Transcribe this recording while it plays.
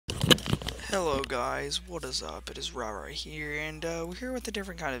Hello guys, what is up? It is Ryry here, and we're here with a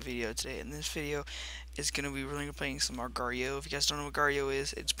different kind of video today. And this video is going to be really playing some Agario. If you guys don't know what Agario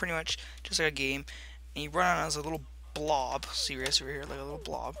is, it's pretty much just like a game, and you run out as a little blob. See you guys over here, like a little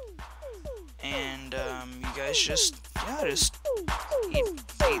blob. And you guys just eat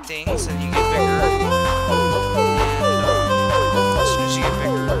things, and you get bigger. And as soon as you get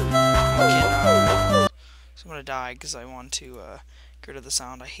bigger, you can. So I'm gonna die because I want to get rid of the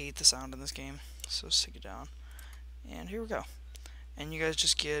sound. I hate the sound in this game, so stick it down. And here we go. And you guys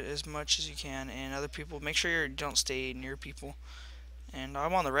just get as much as you can, and other people, make sure you don't stay near people. And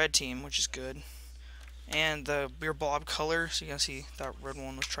I'm on the red team, which is good. And your blob color, so you can see that red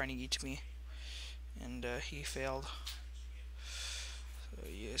one was trying to eat me, and he failed. So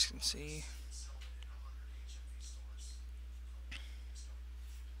you guys can see.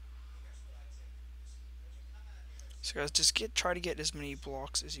 So guys, just try to get as many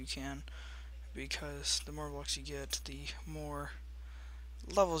blocks as you can, because the more blocks you get, the more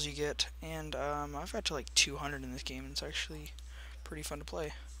levels you get. And I've got to like 200 in this game, and it's actually pretty fun to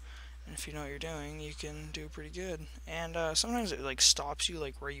play. And if you know what you're doing, you can do pretty good. And sometimes it like stops you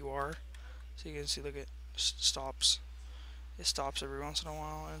like where you are. So you can see, look, it stops. It stops every once in a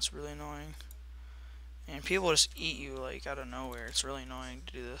while, and it's really annoying. And people just eat you like out of nowhere. It's really annoying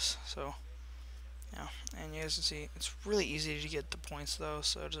to do this. So yeah, and you guys can see it's really easy to get the points though,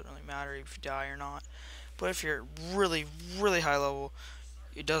 so it doesn't really matter if you die or not. But if you're really high level,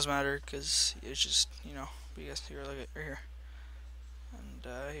 it does matter, because it's just, you know, you guys here, look at right here. And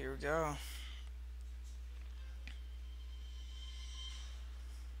here we go.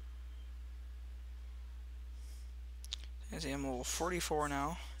 You see, I'm level 44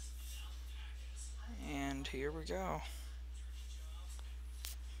 now. And here we go.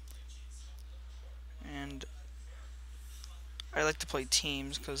 And I like to play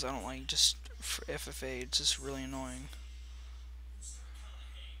teams because I don't like just for FFA. It's just really annoying.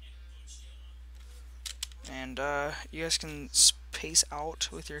 And you guys can space out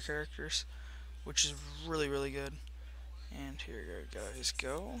with your characters, which is really good. And here you guys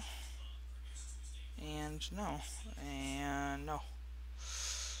go. And no. And no.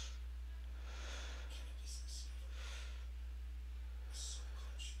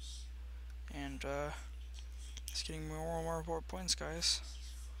 And it's getting more and more points, guys.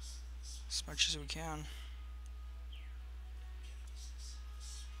 As much as we can.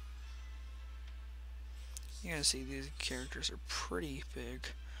 You're gonna see these characters are pretty big.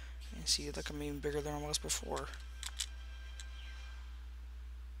 You see, look, I'm even bigger than I was before.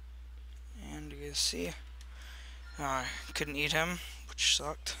 And you guys see, I couldn't eat him, which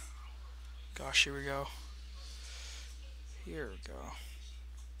sucked. Gosh, here we go. Here we go.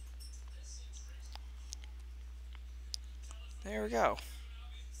 There we go.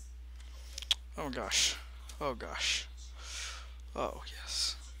 Oh gosh. Oh gosh. Oh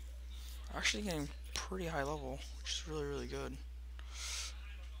yes. Actually getting pretty high level, which is really good.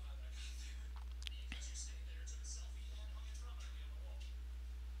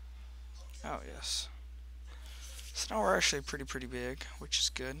 Oh yes. So now we're actually pretty big, which is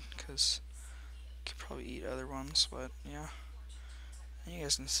good, because could probably eat other ones, but yeah. And you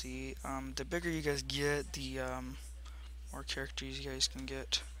guys can see, the bigger you guys get, the more characters you guys can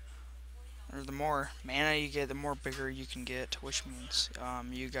get, or the more mana you get, the more bigger you can get, which means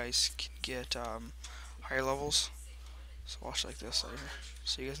you guys can get higher levels. So watch like this right here.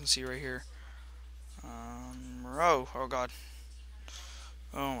 So you guys can see right here. Oh god.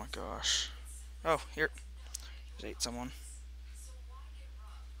 Oh my gosh. Oh, here. Just ate someone.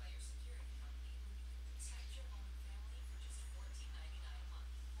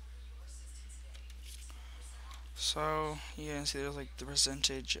 So you can see there's like the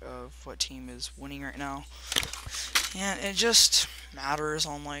percentage of what team is winning right now, and it just matters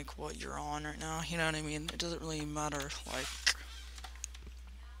on like what you're on right now. You know what I mean? It doesn't really matter like.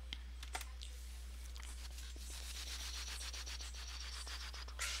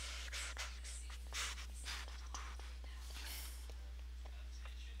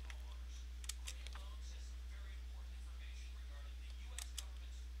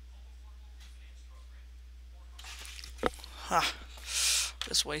 Ha!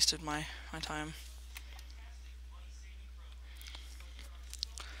 Just wasted my time.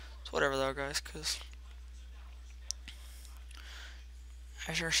 So whatever though, guys, because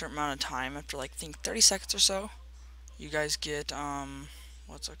after a certain amount of time, after like think 30 seconds or so, you guys get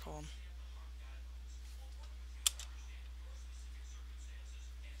what's it called?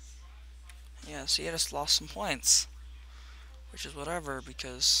 Yeah, so you just lost some points, which is whatever,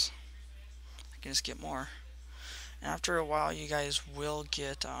 because I can just get more. And after a while, you guys will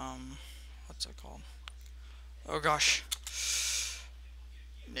get, what's it called? Oh gosh.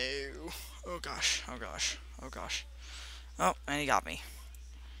 No. Oh gosh. Oh gosh. Oh gosh. Oh, and he got me.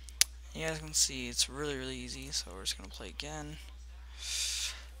 You guys can see it's really, really easy. So we're just gonna play again,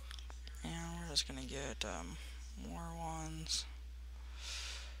 and we're just gonna get more ones.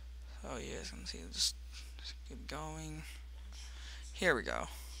 So you guys can see, just keep going. Here we go.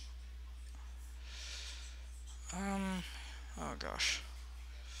 Oh gosh.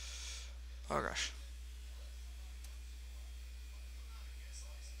 Oh gosh.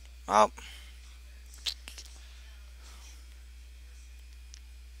 Oh.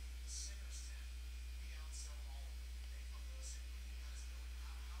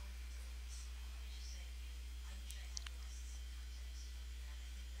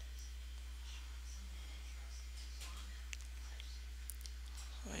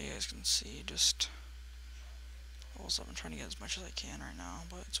 So you guys can see, just also I'm trying to get as much as I can right now,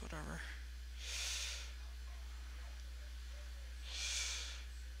 but it's whatever.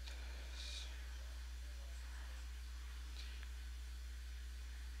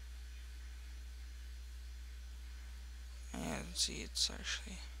 And you can see it's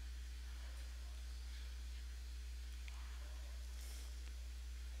actually.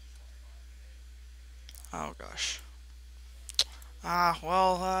 Oh gosh.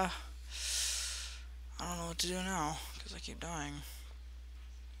 Well, I don't know what to do now, because I keep dying.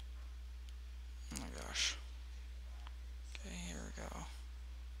 Oh my gosh. Okay, here we go.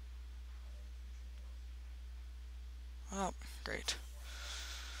 Oh, great.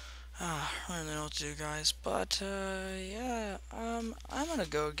 I don't really know what to do, guys, but, yeah, I'm gonna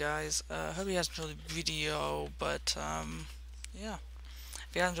go, guys. Hope you guys enjoyed the video, but, yeah.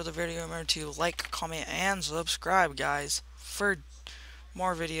 If you guys enjoyed the video, remember to like, comment, and subscribe, guys, for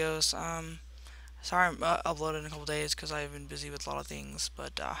more videos. Sorry I'm uploading in a couple days because I've been busy with a lot of things,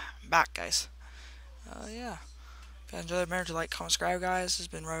 but I'm back, guys. Yeah. If you guys enjoyed, remember to like, comment, subscribe, guys. This has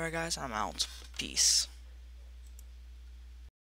been Ryry, guys. I'm out. Peace.